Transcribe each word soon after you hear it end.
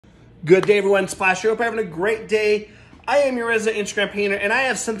Good day, everyone. Splash. I hope you're having a great day. I am your resident Instagram painter, and I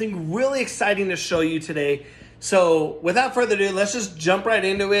have something really exciting to show you today. So without further ado, let's just jump right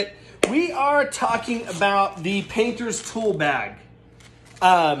into it. We are talking about the Painter's Tool Bag.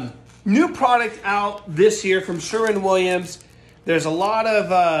 New product out this year from Sherwin-Williams. There's a lot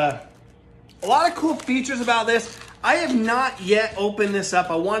of cool features about this. I have not yet opened this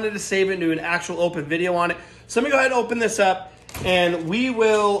up. I wanted to save it and do an actual open video on it. So let me go ahead and open this up, and we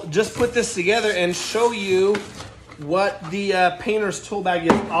will just put this together and show you what the Painter's Tool Bag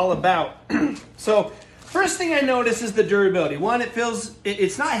is all about. So first thing I notice is the durability. One,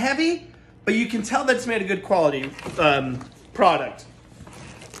 it's not heavy, but you can tell that it's made a good quality product.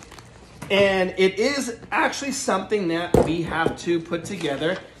 And it is actually something that we have to put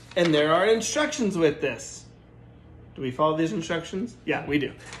together, and there are instructions with this. Do we follow these instructions? Yeah, we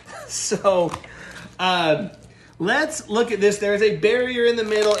do. So let's look at this. There's a barrier in the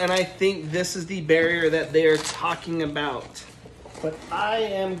middle, and I think this is the barrier that they're talking about. But I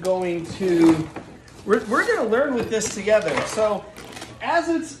am going to, we're going to learn with this together. So as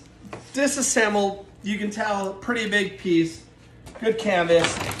it's disassembled, you can tell pretty big piece, good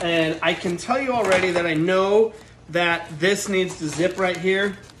canvas, and I can tell you already that I know that this needs to zip right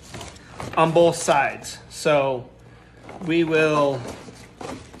here on both sides. So we will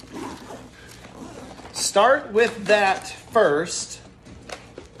start with that first.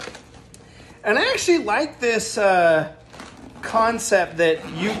 And I actually like this concept that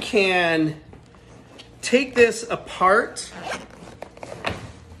you can take this apart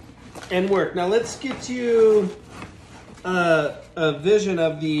and work. Now let's get you a vision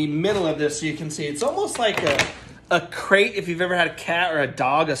of the middle of this so you can see. It's almost like a crate if you've ever had a cat or a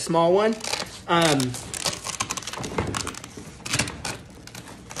dog, a small one.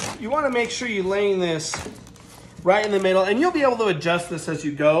 You want to make sure you're laying this right in the middle, and you'll be able to adjust this as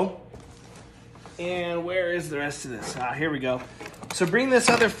you go. And where is the rest of this? Here we go. So bring this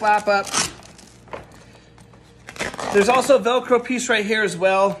other flap up. There's also a Velcro piece right here as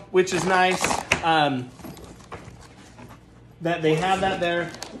well, which is nice. That they have that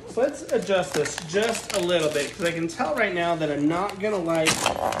there. So let's adjust this just a little bit, because I can tell right now that I'm not gonna like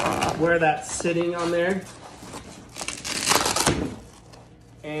where that's sitting on there.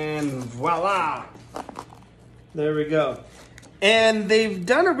 And voila, there we go. And they've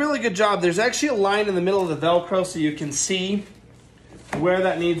done a really good job. There's actually a line in the middle of the Velcro so you can see where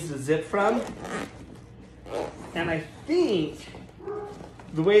that needs to zip from. And I think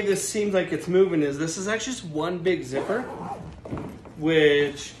the way this seems like it's moving is this is actually just one big zipper,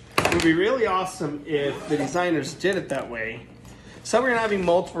 which would be really awesome if the designers did it that way. So we're gonna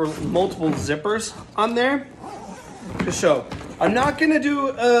have multiple zippers on there to show. I'm not gonna do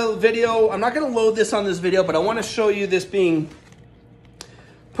a video, I'm not gonna load this on this video, but I wanna show you this being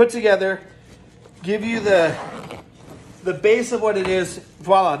put together, give you the base of what it is.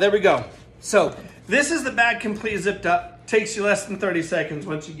 Voila, there we go. So this is the bag complete zipped up. Takes you less than 30 seconds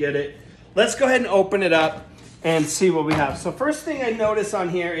once you get it. Let's go ahead and open it up and see what we have. So first thing I notice on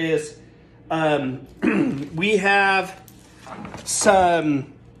here is we have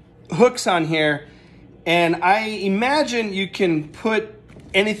some hooks on here, and I imagine you can put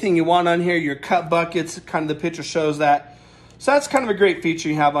anything you want on here. Your cut buckets, kind of the picture shows that. So that's kind of a great feature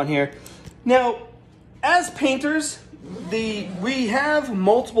you have on here. Now, as painters, we have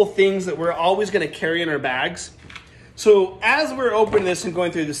multiple things that we're always gonna carry in our bags. So as we're opening this and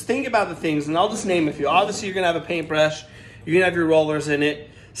going through this, think about the things, and I'll just name a few. Obviously, you're gonna have a paintbrush, you're gonna have your rollers in it,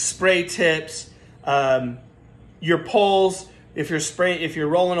 spray tips, your poles, if you're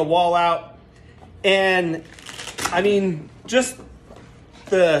rolling a wall out. And I mean, just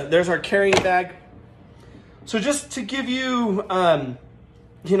there's our carrying bag. So just to give you,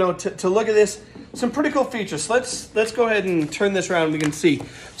 you know, to look at this, some pretty cool features. So let's go ahead and turn this around and we can see.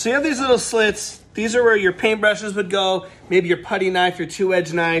 So you have these little slits. These are where your paintbrushes would go, maybe your putty knife, your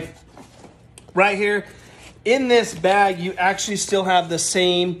 2-edge knife. Right here in this bag, you actually still have the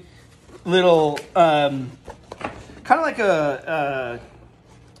same little, kind of like a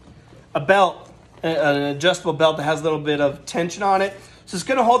belt, an adjustable belt that has a little bit of tension on it. So it's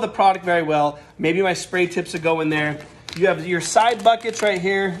gonna hold the product very well. Maybe my spray tips would go in there. You have your side buckets right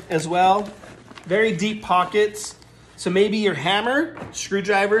here as well. Very deep pockets. So maybe your hammer,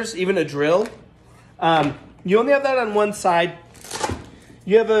 screwdrivers, even a drill. You only have that on one side.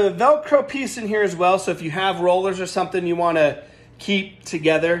 You have a Velcro piece in here as well. So if you have rollers or something you wanna keep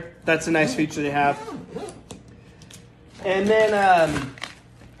together, that's a nice feature they have. And then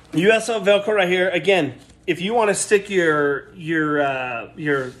you also have Velcro right here. Again, if you want to stick your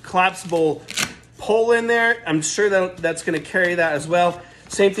collapsible pole in there, I'm sure that's going to carry that as well.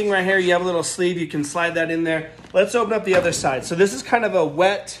 Same thing right here. You have a little sleeve. You can slide that in there. Let's open up the other side. So this is kind of a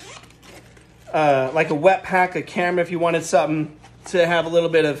wet, like a wet pack, a camera if you wanted something to have a little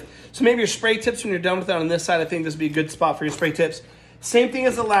bit of. So maybe your spray tips when you're done with that on this side. I think this would be a good spot for your spray tips. Same thing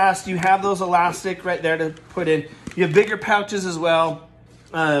as the last. You have those elastic right there to put in. You have bigger pouches as well.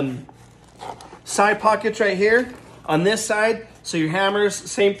 Side pockets right here on this side. So your hammers,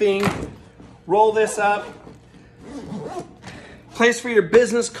 same thing. Roll this up. Place for your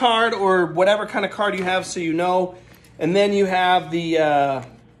business card or whatever kind of card you have so you know. And then you have the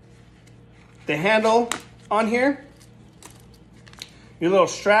handle on here. Your little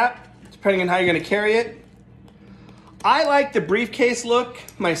strap, depending on how you're going to carry it. I like the briefcase look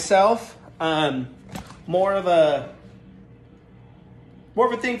myself. More of a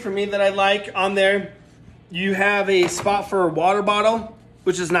thing for me that I like on there. You have a spot for a water bottle,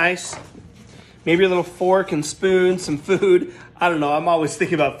 which is nice. Maybe a little fork and spoon, some food. I don't know, I'm always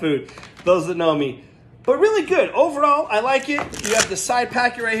thinking about food, those that know me. But really good, overall, I like it. You have the side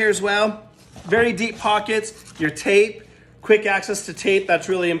packet right here as well. Very deep pockets, your tape, quick access to tape, that's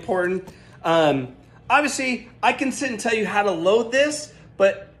really important. Obviously, I can sit and tell you how to load this,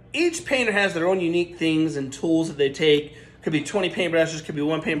 but each painter has their own unique things and tools that they take. Could be 20 paintbrushes, could be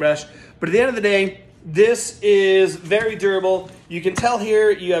one paintbrush. But at the end of the day, this is very durable. You can tell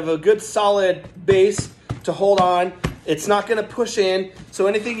here you have a good solid base to hold on. It's not gonna push in. So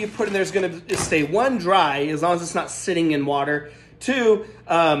anything you put in there is gonna stay, one, dry, as long as it's not sitting in water. Two,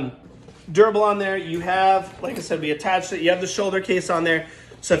 durable on there. You have, like I said, we attached it. You have the shoulder case on there.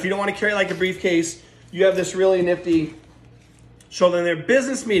 So if you don't wanna carry like a briefcase, you have this really nifty shoulder in there.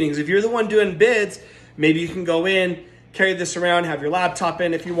 Business meetings, if you're the one doing bids, maybe you can go in, carry this around, have your laptop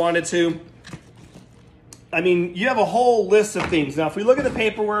in if you wanted to. I mean, you have a whole list of things. Now, if we look at the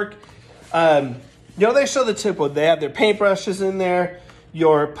paperwork, you know, they show the typical. They have their paintbrushes in there,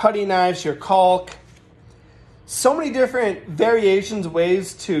 your putty knives, your caulk. So many different variations,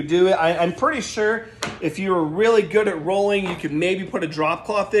 ways to do it. I'm pretty sure if you were really good at rolling, you could maybe put a drop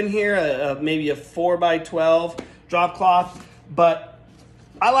cloth in here, maybe a 4x12 drop cloth. But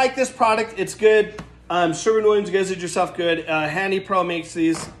I like this product. It's good. Sherwin-Williams, you guys did yourself good. Handy Pro makes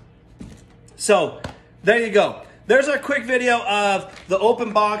these. So there you go. There's our quick video of the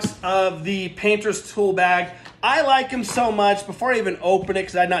open box of the painter's tool bag. I like them so much. Before I even open it,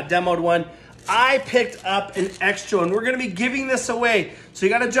 because I had not demoed one, I picked up an extra, and we're going to be giving this away. So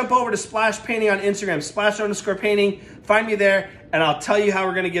you got to jump over to Splash Painting on Instagram, splash_painting. Find me there, and I'll tell you how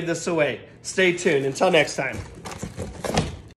we're going to give this away. Stay tuned. Until next time.